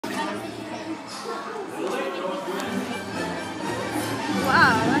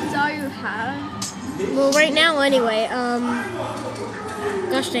have? Well, right now, anyway.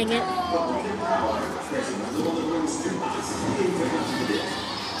 Gosh dang it.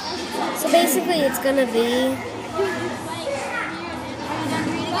 So basically, it's gonna be.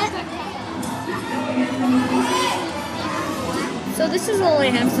 So this is all I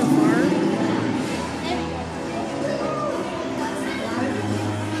have so far.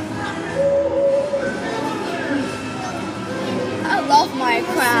 I love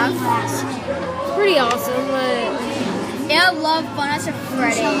Minecraft. It's pretty awesome, but Yeah, I love Five Nights at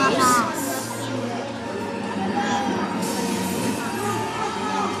Freddy's.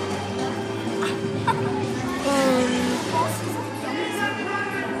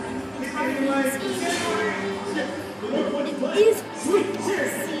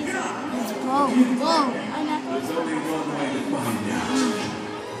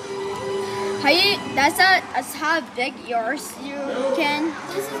 That's how big yours you can.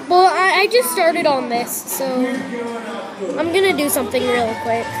 well, I just started on this, so I'm gonna do something real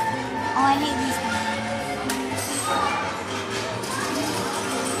quick. Oh, I hate these ones.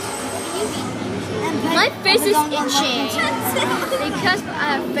 My face is itching because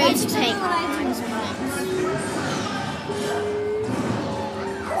I have face paint.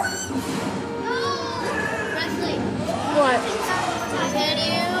 What? Can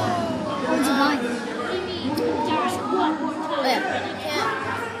you? What's mine?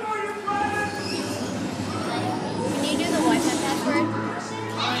 Can you do the Wi-Fi password on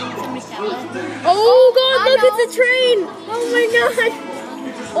somebody's tablet? Oh God! Look at the train! Oh my God!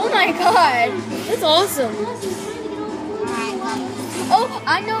 Oh my god! That's awesome. Oh,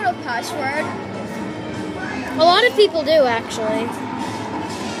 I know the password. A lot of people do, actually.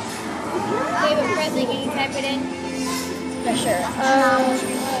 Okay, but Presley, can you type it in? For sure.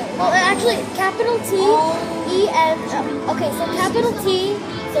 Well, actually, capital T, E, N. Okay, so capital T,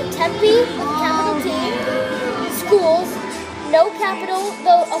 so Tempe, capital T, schools, no capital,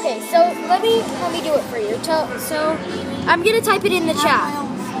 though. Okay, so let me do it for you. So I'm gonna type it in the chat.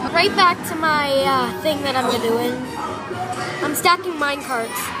 Right back to my thing that I'm doing. I'm stacking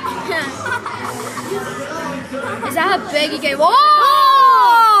minecarts. Is that how big you get?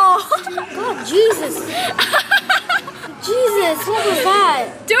 Whoa! God, Jesus. Jesus, what was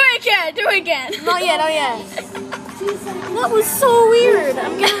that? Do it again! Do it again! Not yet, not yet. That was so weird.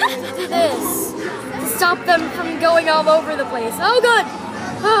 I'm gonna do this to stop them from going all over the place. Oh God!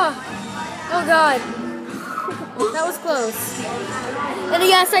 Oh God! That was close. And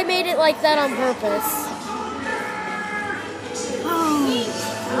yes, I made it like that on purpose.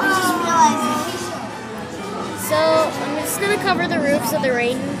 So I'm just gonna cover the roof so the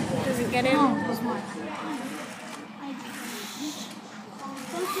rain doesn't get in.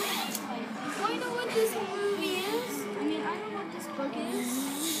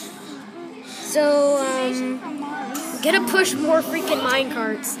 So, I'm gonna push more freaking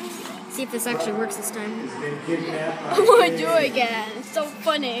minecarts. See if this actually works this time. I'm gonna do it again. It's so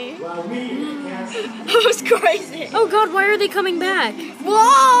funny. That was crazy. Oh God, why are they coming back? Whoa!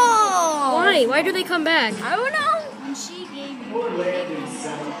 Why? Why do they come back? I don't know. When she gave me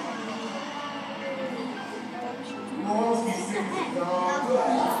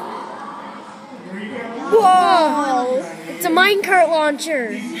Whoa! It's a minecart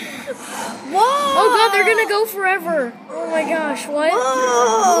launcher. Whoa! Oh God, they're gonna go forever. Oh my gosh, what?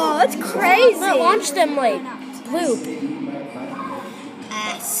 Whoa! That's crazy. That launched them like loop.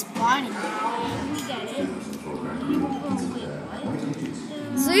 spawning.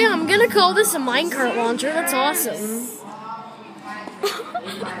 So yeah, I'm gonna call this a minecart launcher. That's awesome.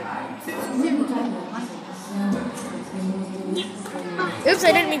 Oops,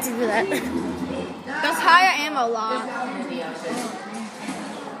 I didn't mean to do that. That's higher ammo lock.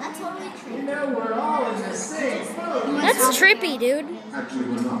 That's totally true. That's trippy, dude. Actually,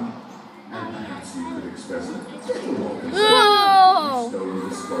 we're not. And perhaps you could express it. Whoa! Stolen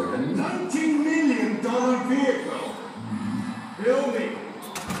this for a $19 million vehicle. Bill me.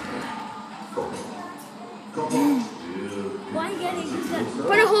 Come on.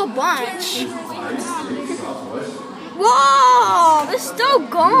 Put a whole bunch. Whoa! They're still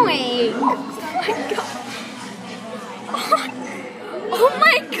going. Oh my god. Oh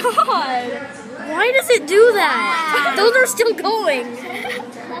my god. Why does it do that? Those are still going.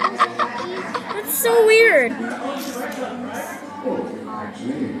 That's so weird.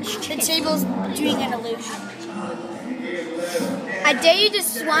 The table's doing an illusion. I dare you to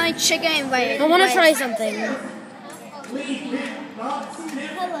swallow chicken and wait. I want to try something.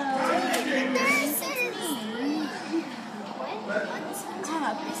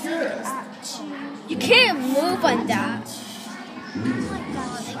 You can't move on that.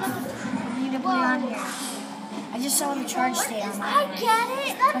 need to put it on here. I just saw the charge stay on I mine. get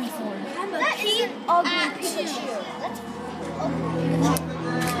it. That's 24. that is an ugly Pikachu. That's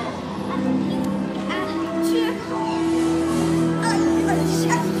ugly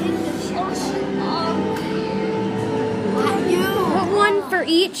Put one for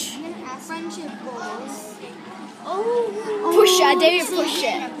each. Friendship goals. Push it. I dare you push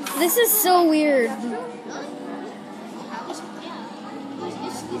it. This is so weird.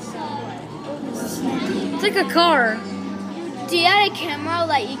 It's like a car. Do you have a camera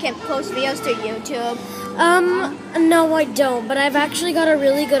like you can post videos to YouTube? No, I don't, but I've actually got a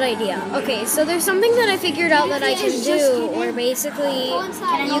really good idea. Okay, so there's something that I figured out that I can do where basically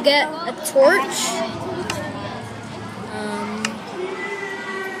you get a torch.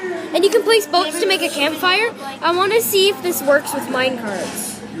 And you can place boats to make a campfire. I want to see if this works with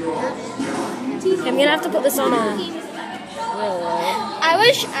minecarts. I'm gonna have to put this on a. I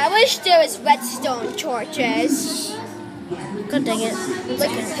wish there was redstone torches. God dang it. Like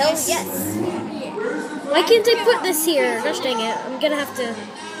hell yes. Why can't I put this here? Gosh dang it. I'm gonna have to.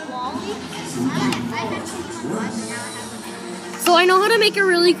 So I know how to make a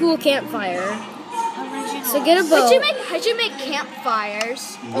really cool campfire. So get a boat. How'd you make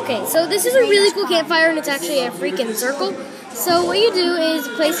campfires? Okay, so this is a really cool campfire and it's actually a freaking circle. So what you do is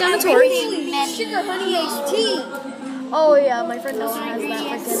place down a torch. Sugar honey iced tea. Oh yeah, my friend Noah has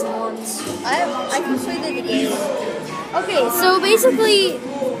that freaking ones. I completed the game. Okay, so basically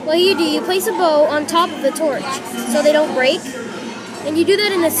what you do, you place a bow on top of the torch so they don't break. And you do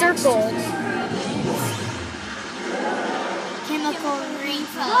that in a circle. Chemical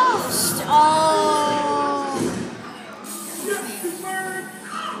repost. Oh.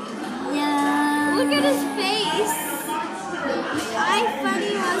 Yeah. Look at his face.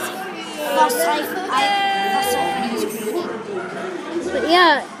 Funny was created. But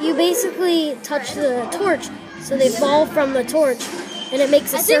yeah, you basically touch the torch so they fall from the torch and it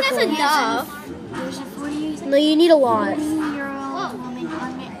makes a I think circle. that's enough. There's a 40-year-old No, you need a lot. woman,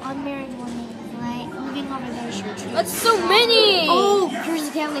 unmarried woman, right? Moving over there. That's so many. Oh, here's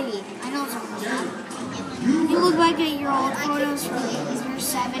the cat lady. I know something. You look back at your old photos from year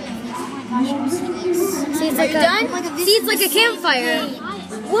 7 and oh my gosh, you see this. See, it's like It's like a campfire.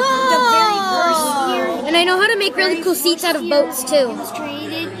 Whoa. And I know how to make really cool seats out of boats It too. was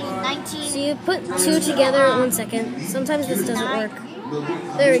created in 19... So you put two together. 1 second. Sometimes this doesn't work.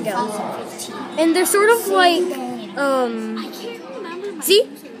 There we go. And they're sort of like, see?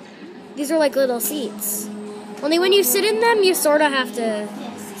 These are like little seats. Only when you sit in them, you sort of have to,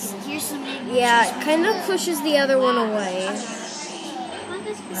 Here's some yeah, it kind of pushes the other one away.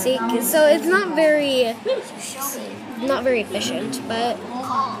 See, so it's not very efficient, but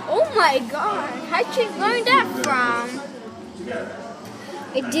Oh my god. How'd you learn that from?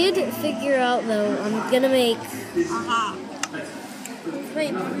 I did figure out though, I'm gonna make,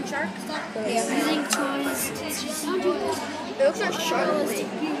 Wait, shark stuff? Yeah. using toys. It looks like shark.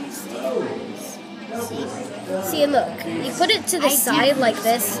 see and look, you put it to the side like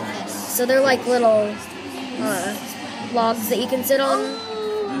this, so they're like little logs that you can sit on.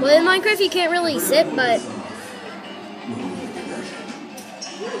 Well, in Minecraft you can't really sit, but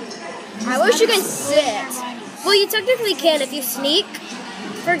I wish you could sit. well, you technically can if you sneak.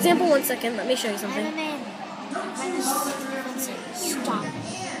 For example, 1 second, let me show you something. Stop.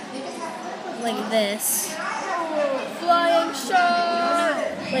 Like this. Flying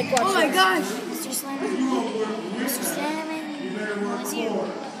shark. Like watch Oh my this. gosh. Mr. Slenderman. Mr. Slenderman. It's you.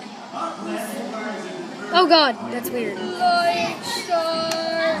 Oh god, that's weird. Flying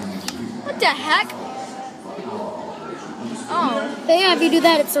shark. What the heck? Oh. But yeah, if you do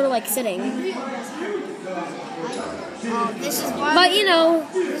that, it's sort of like sitting. Oh, this is bothering, But you know,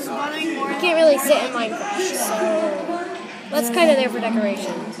 this is bothering more. you can't really sit in Minecraft, so that's kind of there for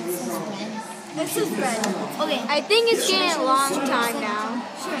decoration. This is red. Okay, I think it's getting a long time now.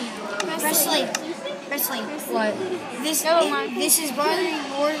 Presley. Presley. What? This is bothering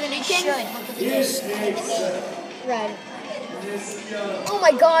more than it should. Look at this. Red. Oh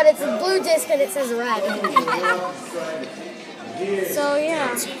my god, it's a blue disc and it says red. So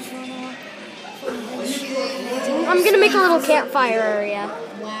yeah. I'm gonna make a little campfire area.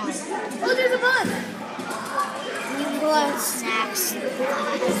 Wow. Oh, there's a bug. You pull out snacks.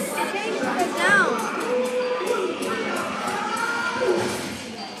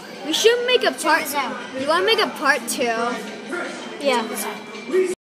 We should make a part. You want to make a part 2? Yeah.